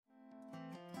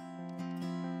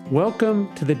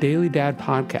Welcome to the Daily Dad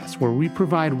Podcast, where we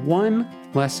provide one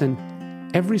lesson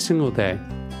every single day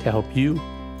to help you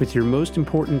with your most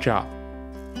important job,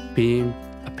 being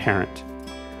a parent.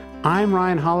 I'm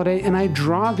Ryan Holiday, and I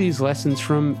draw these lessons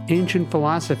from ancient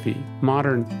philosophy,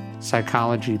 modern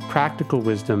psychology, practical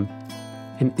wisdom,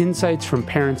 and insights from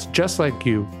parents just like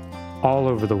you all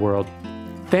over the world.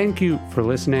 Thank you for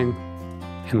listening,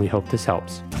 and we hope this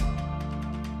helps.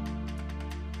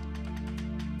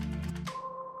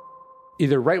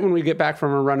 Either right when we get back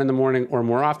from a run in the morning, or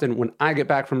more often when I get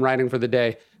back from riding for the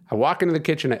day, I walk into the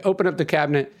kitchen, I open up the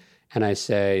cabinet, and I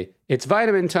say, "It's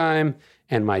vitamin time."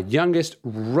 And my youngest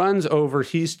runs over,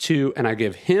 he's 2, and I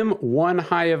give him one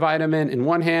Hiya vitamin in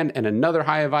one hand and another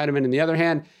Hiya vitamin in the other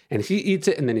hand, and he eats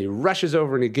it, and then he rushes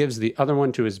over and he gives the other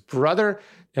one to his brother,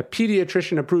 a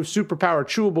pediatrician-approved superpower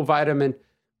chewable vitamin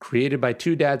created by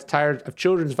 2 dads tired of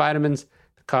children's vitamins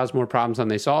that cause more problems than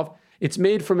they solve. It's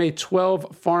made from a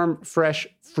 12 farm fresh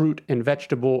fruit and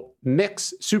vegetable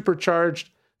mix, supercharged,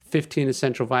 15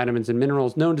 essential vitamins and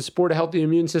minerals known to support a healthy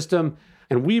immune system.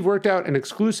 And we've worked out an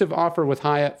exclusive offer with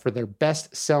Hiya for their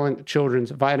best-selling children's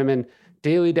vitamin.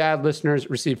 Daily Dad listeners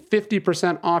receive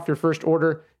 50% off your first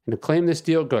order. And to claim this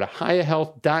deal, go to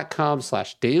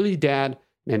hiyahealth.com/dailydad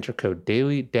and enter code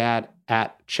dailydad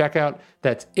at checkout.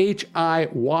 That's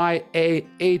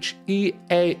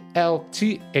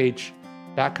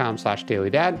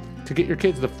hiyahealth.com/dailydad to get your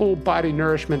kids the full body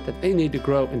nourishment that they need to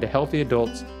grow into healthy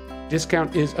adults.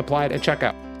 Discount is applied at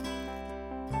checkout.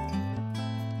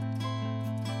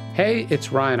 Hey,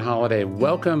 it's Ryan Holiday.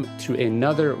 Welcome to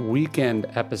another weekend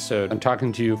episode. I'm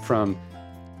talking to you from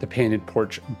the Painted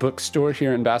Porch Bookstore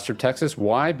here in Bastrop, Texas.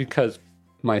 Why? Because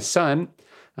my son,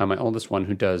 my oldest one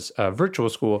who does virtual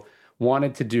school,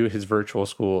 wanted to do his virtual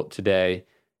school today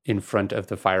in front of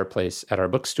the fireplace at our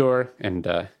bookstore.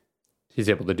 And he's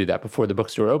able to do that before the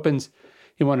bookstore opens.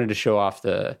 He wanted to show off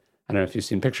I don't know if you've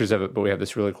seen pictures of it, but we have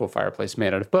this really cool fireplace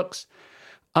made out of books.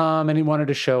 And he wanted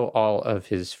to show all of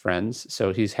his friends.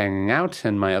 So he's hanging out,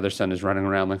 and my other son is running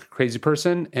around like a crazy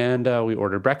person. And we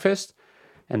ordered breakfast,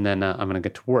 and then I'm going to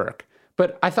get to work.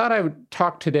 But I thought I would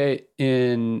talk today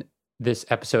in this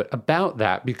episode about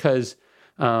that because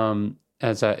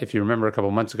if you remember a couple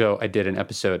months ago, I did an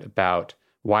episode about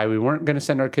why we weren't going to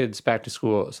send our kids back to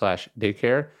school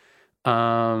 /daycare.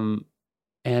 And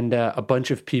a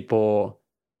bunch of people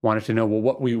wanted to know, well,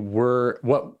 what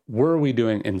were we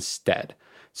doing instead?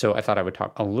 So I thought I would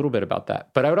talk a little bit about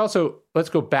that. But I would also, let's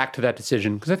go back to that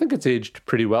decision because I think it's aged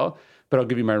pretty well, but I'll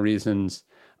give you my reasons.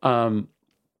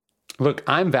 Look,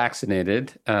 I'm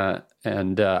vaccinated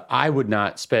and I would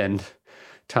not spend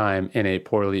time in a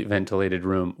poorly ventilated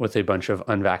room with a bunch of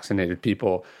unvaccinated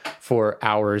people for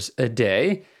hours a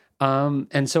day.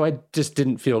 And so I just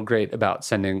didn't feel great about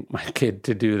sending my kid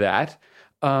to do that.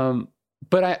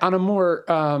 But on a more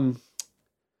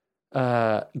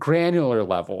granular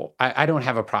level, I don't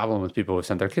have a problem with people who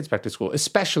send their kids back to school,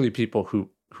 especially people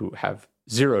who have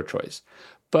zero choice.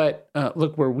 But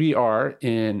look, where we are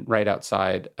right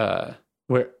outside,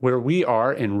 where we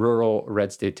are in rural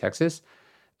red state Texas,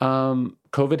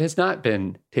 COVID has not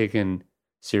been taken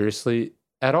seriously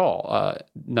at all.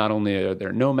 Not only are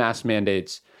there no mask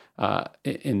mandates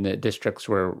in the districts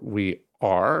where we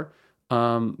are,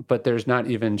 but there's not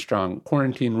even strong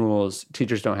quarantine rules.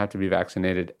 Teachers don't have to be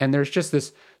vaccinated. And there's just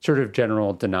this sort of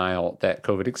general denial that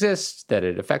COVID exists, that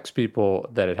it affects people,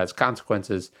 that it has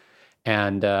consequences.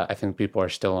 And I think people are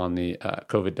still on the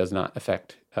COVID does not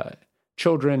affect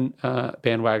children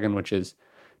bandwagon, which is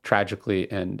tragically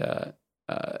and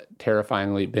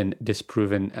terrifyingly been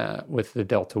disproven with the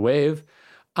Delta wave.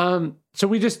 So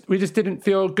we just didn't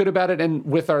feel good about it. And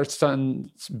with our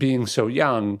sons being so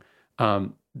young,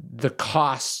 the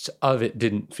costs of it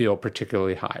didn't feel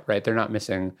particularly high, right? They're not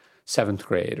missing 7th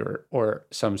grade or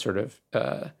some sort of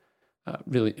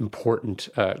really important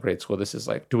grade school. This is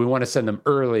like, do we want to send them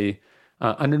early?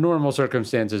 Under normal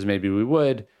circumstances, maybe we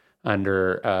would.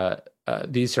 Under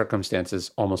these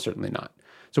circumstances, almost certainly not.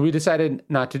 So we decided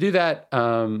not to do that.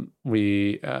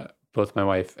 Both my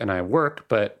wife and I work,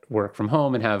 but work from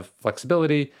home and have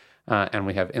flexibility. And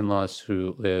we have in-laws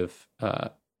who live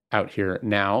out here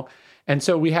now. And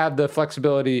so we have the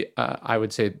flexibility, I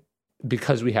would say,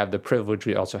 because we have the privilege,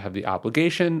 we also have the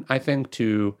obligation, I think,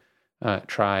 to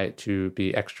try to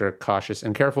be extra cautious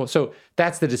and careful. So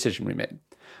that's the decision we made.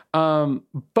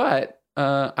 But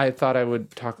I thought I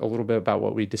would talk a little bit about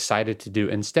what we decided to do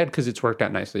instead, because it's worked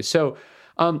out nicely. So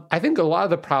I think a lot of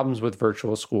the problems with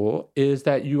virtual school is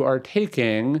that you are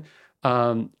taking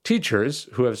teachers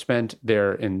who have spent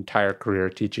their entire career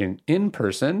teaching in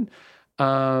person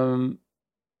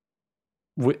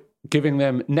giving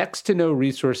them next to no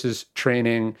resources,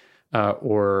 training,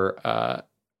 or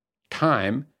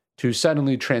time to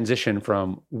suddenly transition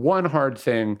from one hard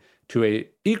thing to a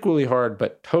equally hard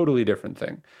but totally different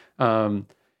thing.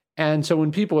 And so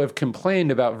when people have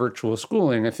complained about virtual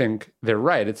schooling, I think they're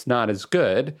right. It's not as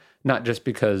good, not just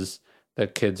because the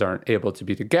kids aren't able to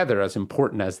be together, as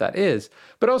important as that is,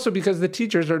 but also because the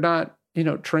teachers are not,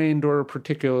 trained or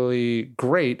particularly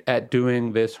great at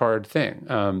doing this hard thing.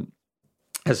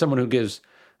 As someone who gives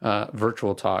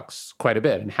virtual talks quite a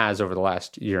bit and has over the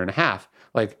last year and a half,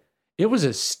 like, it was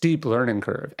a steep learning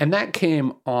curve. And that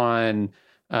came on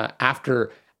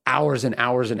after hours and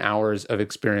hours and hours of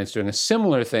experience doing a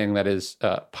similar thing that is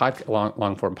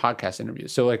long form podcast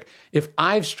interviews. So like, if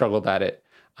I've struggled at it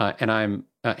and I'm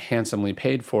handsomely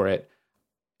paid for it,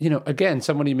 again,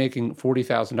 somebody making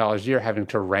 $40,000 a year having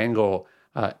to wrangle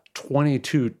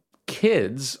 22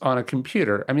 kids on a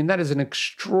computer, I mean, that is an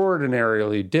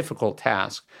extraordinarily difficult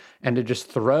task. And to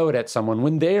just throw it at someone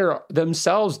when they're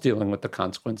themselves dealing with the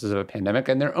consequences of a pandemic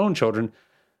and their own children,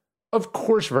 of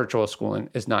course, virtual schooling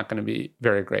is not going to be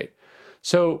very great.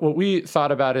 So what we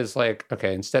thought about is like,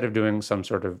 okay, instead of doing some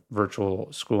sort of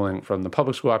virtual schooling from the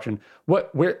public school option,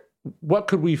 what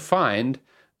could we find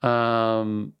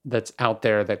that's out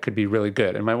there that could be really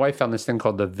good? And my wife found this thing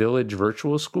called the Village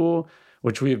Virtual School,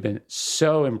 which we have been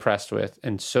so impressed with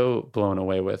and so blown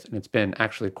away with. And it's been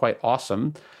actually quite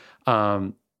awesome.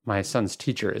 My son's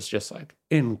teacher is just like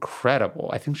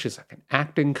incredible. I think she's like an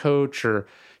acting coach, or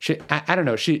I don't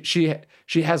know. She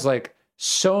has like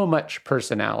so much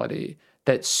personality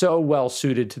that's so well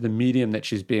suited to the medium that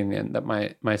she's being in, that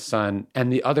my son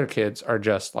and the other kids are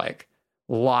just like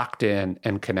locked in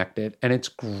and connected, and it's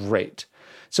great.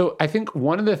 So I think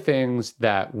one of the things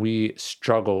that we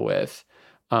struggle with,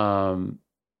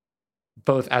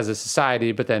 both as a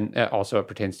society, but then also it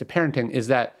pertains to parenting, is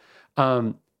that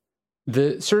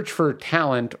the search for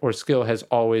talent or skill has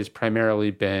always primarily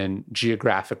been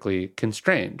geographically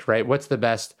constrained, right? What's the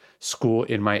best school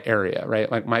in my area,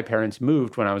 right? Like, my parents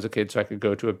moved when I was a kid so I could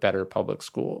go to a better public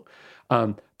school.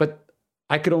 But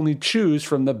I could only choose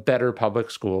from the better public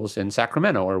schools in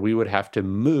Sacramento, or we would have to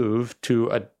move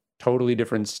to a totally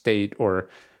different state or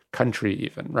country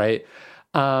even, right?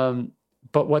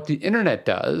 But what the internet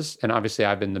does, and obviously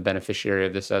I've been the beneficiary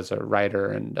of this as a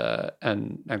writer and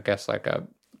I guess like a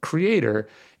creator,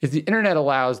 is the internet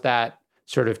allows that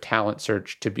sort of talent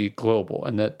search to be global,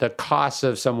 and that the cost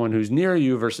of someone who's near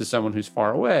you versus someone who's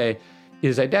far away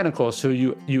is identical. So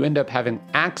you end up having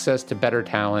access to better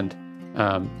talent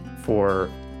for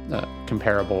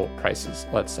comparable prices,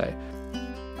 let's say.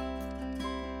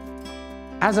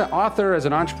 As an author, as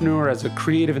an entrepreneur, as a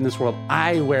creative in this world,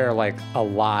 I wear like a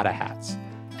lot of hats.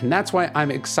 And that's why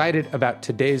I'm excited about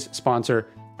today's sponsor,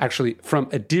 actually from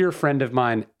a dear friend of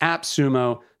mine,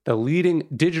 AppSumo, the leading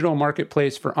digital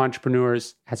marketplace for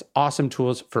entrepreneurs, has awesome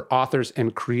tools for authors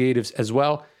and creatives as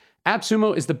well.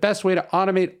 AppSumo is the best way to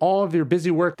automate all of your busy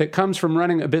work that comes from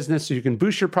running a business, so you can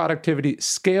boost your productivity,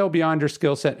 scale beyond your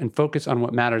skill set, and focus on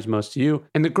what matters most to you.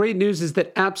 And the great news is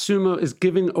that AppSumo is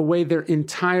giving away their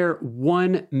entire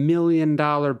 $1 million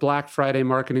Black Friday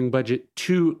marketing budget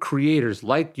to creators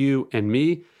like you and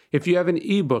me. If you have an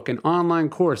ebook, an online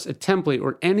course, a template,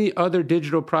 or any other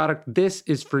digital product, this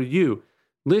is for you.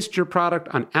 List your product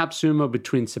on AppSumo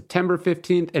between September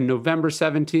 15th and November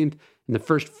 17th. And the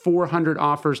first 400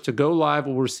 offers to go live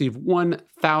will receive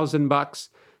 $1,000.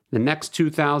 The next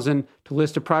 2,000 to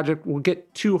list a project will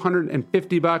get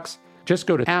 $250. Just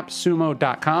go to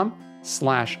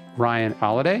appsumo.com/Ryan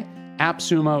Holiday,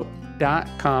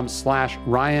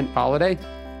 appsumo.com/Ryan Holiday.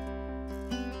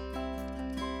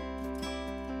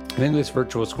 I think this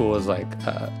virtual school is like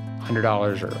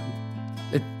 $100, or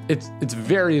it's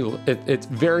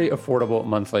very affordable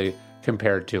monthly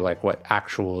compared to like what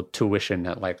actual tuition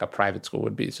at like a private school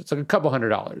would be. So it's like a couple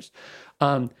 $100.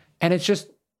 And it's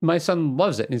just, my son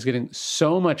loves it and he's getting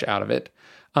so much out of it.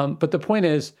 But the point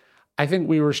is, I think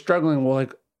we were struggling. Well,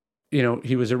 like,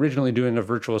 he was originally doing a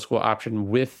virtual school option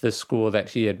with the school that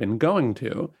he had been going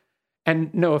to.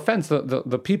 And no offense,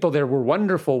 the people there were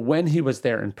wonderful when he was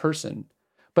there in person,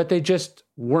 but they just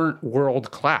weren't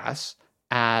world class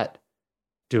at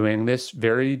doing this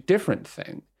very different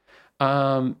thing.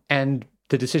 And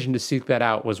the decision to seek that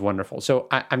out was wonderful. So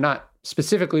I'm not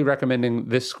specifically recommending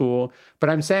this school, but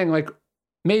I'm saying, like,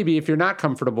 maybe if you're not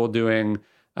comfortable doing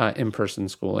in-person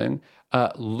schooling,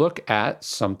 look at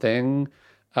something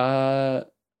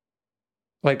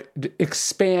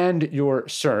expand your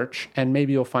search, and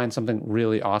maybe you'll find something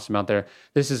really awesome out there.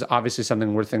 This is obviously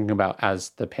something we're thinking about as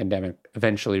the pandemic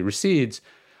eventually recedes.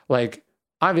 Like,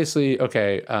 obviously,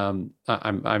 okay, I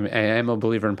am a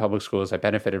believer in public schools. I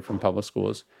benefited from public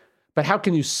schools, but how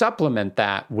can you supplement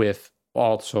that with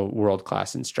also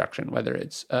world-class instruction, whether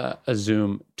it's a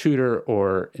Zoom tutor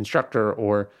or instructor,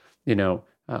 or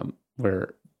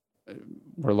we're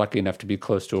lucky enough to be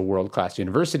close to a world-class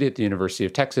university at the University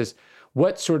of Texas.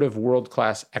 What sort of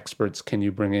world-class experts can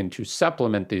you bring in to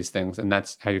supplement these things? And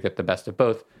that's how you get the best of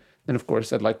both. And of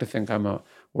course, I'd like to think I'm a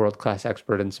world-class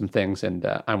expert in some things, and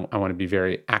I want to be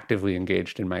very actively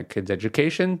engaged in my kids'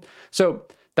 education. So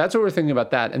that's what we're thinking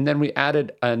about that. And then we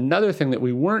added another thing that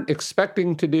we weren't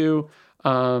expecting to do,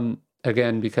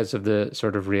 again, because of the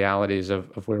sort of realities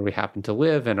of where we happen to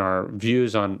live and our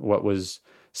views on what was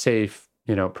safe,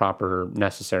 proper,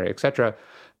 necessary, etc.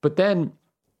 But then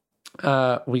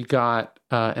we got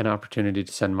an opportunity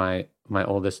to send my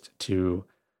oldest to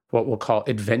what we'll call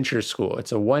adventure school.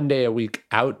 It's a 1 day a week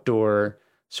outdoor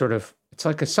sort of, it's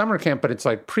like a summer camp, but it's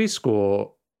like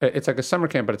preschool. It's like a summer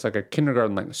camp, but it's like a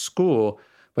kindergarten, like a school,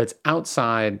 but it's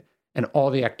outside, and all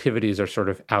the activities are sort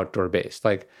of outdoor based.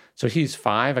 Like, so he's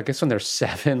 5, I guess when they're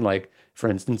 7, like, for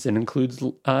instance, it includes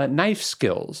knife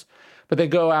skills, but they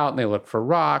go out and they look for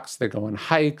rocks, they go on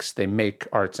hikes, they make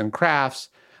arts and crafts.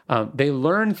 They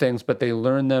learn things, but they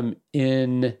learn them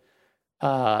in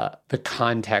the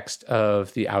context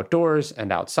of the outdoors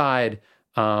and outside.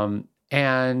 The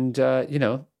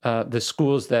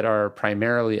schools that are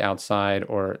primarily outside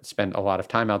or spend a lot of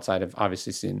time outside have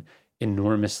obviously seen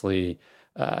enormously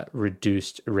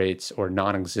reduced rates or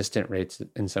non-existent rates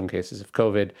in some cases of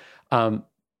COVID. But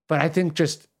I think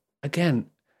just, again,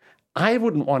 I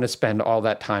wouldn't want to spend all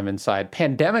that time inside,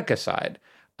 pandemic aside.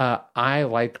 I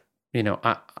like,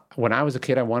 when I was a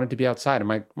kid, I wanted to be outside,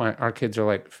 and our kids are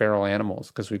like feral animals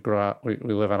because we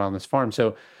live out on this farm.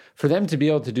 So for them to be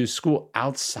able to do school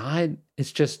outside,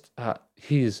 it's just,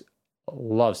 he's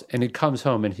loves, and he comes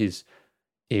home and he's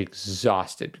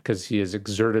exhausted because he has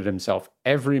exerted himself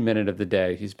every minute of the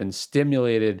day. He's been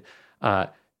stimulated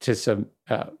to some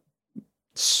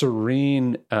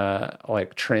serene,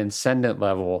 like transcendent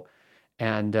level.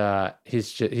 And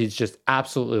he's just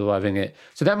absolutely loving it.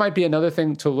 So that might be another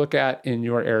thing to look at in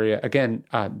your area. Again,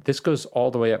 this goes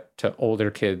all the way up to older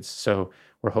kids. So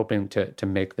we're hoping to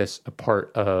make this a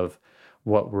part of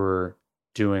what we're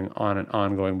doing on an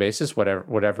ongoing basis,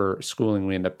 whatever schooling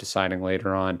we end up deciding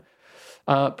later on.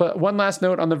 But one last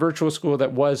note on the virtual school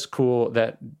that was cool,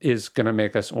 that is going to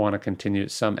make us want to continue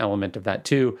some element of that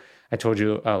too. I told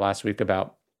you last week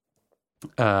about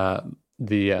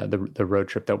the road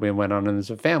trip that we went on as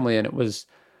a family, and it was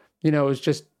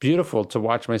just beautiful to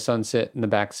watch my son sit in the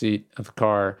back seat of the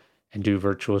car and do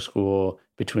virtual school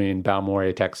between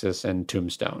Balmorhea, Texas, and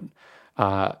Tombstone.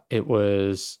 It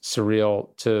was surreal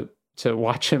to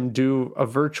watch him do a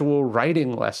virtual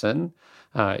writing lesson.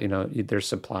 There's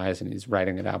supplies, and he's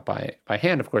writing it out by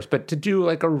hand, of course, but to do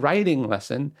like a writing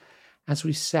lesson as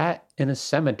we sat in a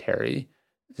cemetery,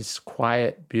 this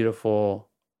quiet, beautiful,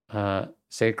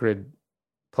 sacred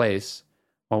place,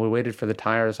 while we waited for the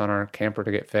tires on our camper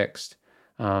to get fixed.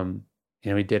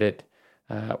 We did it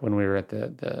when we were at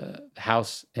the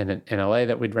house in LA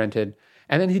that we'd rented.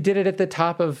 And then he did it at the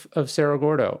top of Cerro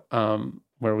Gordo,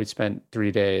 where we spent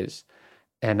 3 days.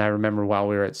 And I remember while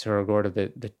we were at Cerro Gordo,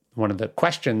 one of the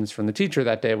questions from the teacher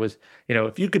that day was,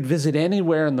 if you could visit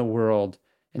anywhere in the world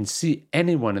and see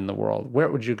anyone in the world, where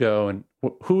would you go, and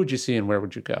who would you see, and where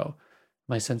would you go?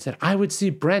 My son said, I would see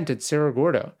Brent at Cerro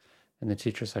Gordo. And the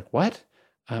teacher's like, what?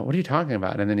 What are you talking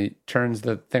about? And then he turns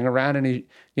the thing around and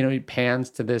he pans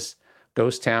to this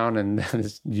ghost town and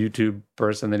this YouTube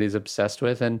person that he's obsessed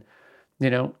with. And,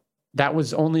 that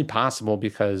was only possible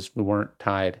because we weren't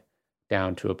tied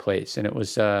down to a place. And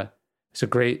it's a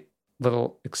great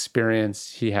little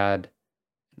experience. He had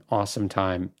an awesome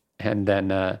time. And then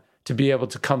to be able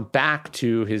to come back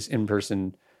to his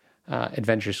in-person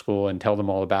adventure school and tell them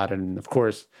all about it. And of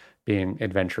course, being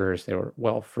adventurers, they were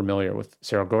well familiar with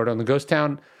Cerro Gordo and the ghost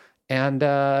town. And,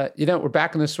 we're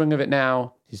back in the swing of it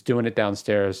now. He's doing it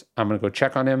downstairs. I'm going to go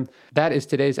check on him. That is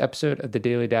today's episode of the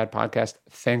Daily Dad Podcast.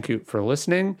 Thank you for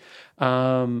listening.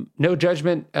 No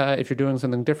judgment if you're doing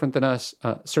something different than us.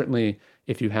 Certainly,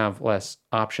 if you have less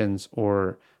options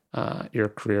or your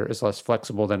career is less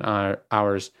flexible than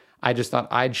ours. I just thought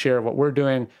I'd share what we're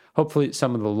doing. Hopefully,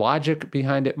 some of the logic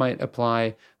behind it might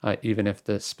apply, even if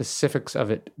the specifics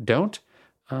of it don't.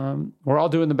 We're all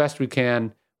doing the best we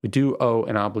can. We do owe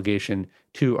an obligation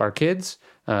to our kids,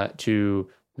 to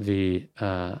the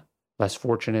less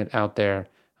fortunate out there.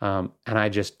 And I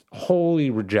just wholly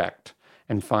reject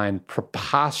and find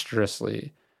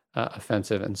preposterously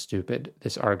offensive and stupid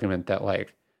this argument that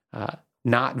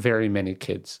not very many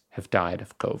kids have died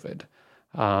of COVID.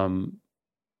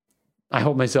 I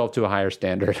hold myself to a higher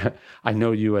standard. I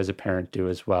know you as a parent do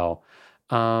as well.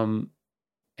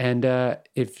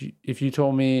 If you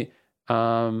told me,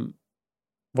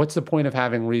 what's the point of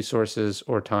having resources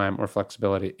or time or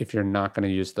flexibility if you're not going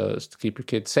to use those to keep your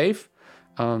kids safe,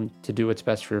 to do what's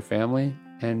best for your family,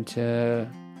 and to,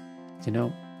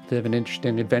 live an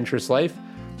interesting, adventurous life?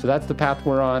 So that's the path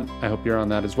we're on. I hope you're on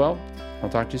that as well. I'll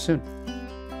talk to you soon.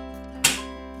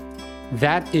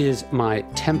 That is my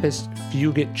Tempest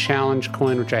Fugit Challenge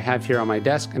coin, which I have here on my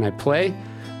desk and I play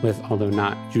with, although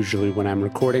not usually when I'm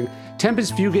recording.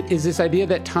 Tempest Fugit is this idea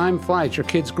that time flies. Your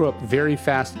kids grow up very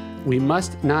fast. We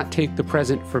must not take the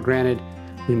present for granted.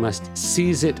 We must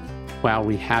seize it while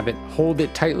we have it. Hold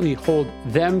it tightly, hold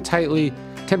them tightly.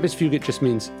 Tempest Fugit just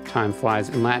means time flies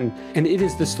in Latin. And it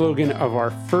is the slogan of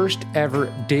our first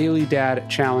ever Daily Dad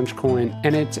Challenge coin.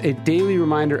 And it's a daily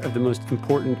reminder of the most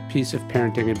important piece of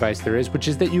parenting advice there is, which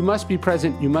is that you must be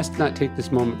present. You must not take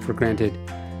this moment for granted.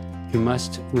 You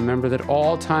must remember that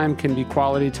all time can be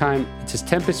quality time. It says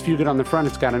Tempest Fugit on the front.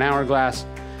 It's got an hourglass.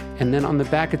 And then on the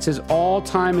back, it says all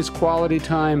time is quality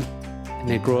time. And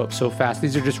they grow up so fast.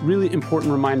 These are just really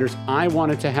important reminders I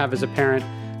wanted to have as a parent.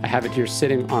 I have it here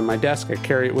sitting on my desk. I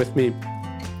carry it with me.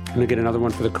 I'm going to get another one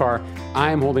for the car.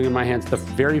 I am holding in my hands the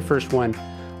very first one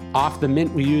off the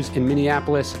mint we use in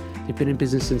Minneapolis. They've been in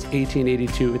business since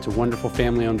 1882. It's a wonderful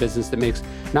family-owned business that makes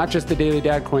not just the Daily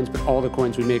Dad coins, but all the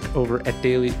coins we make over at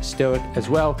Daily Stoic as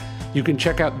well. You can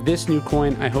check out this new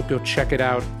coin. I hope you'll check it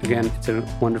out. Again, it's a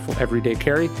wonderful everyday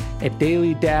carry at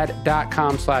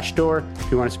dailydad.com/store.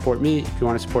 If you want to support me, if you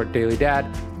want to support Daily Dad,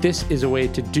 this is a way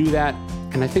to do that.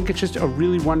 And I think it's just a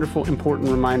really wonderful, important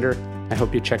reminder. I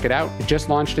hope you check it out. I just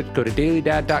launched it. Go to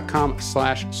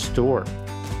dailydad.com/store.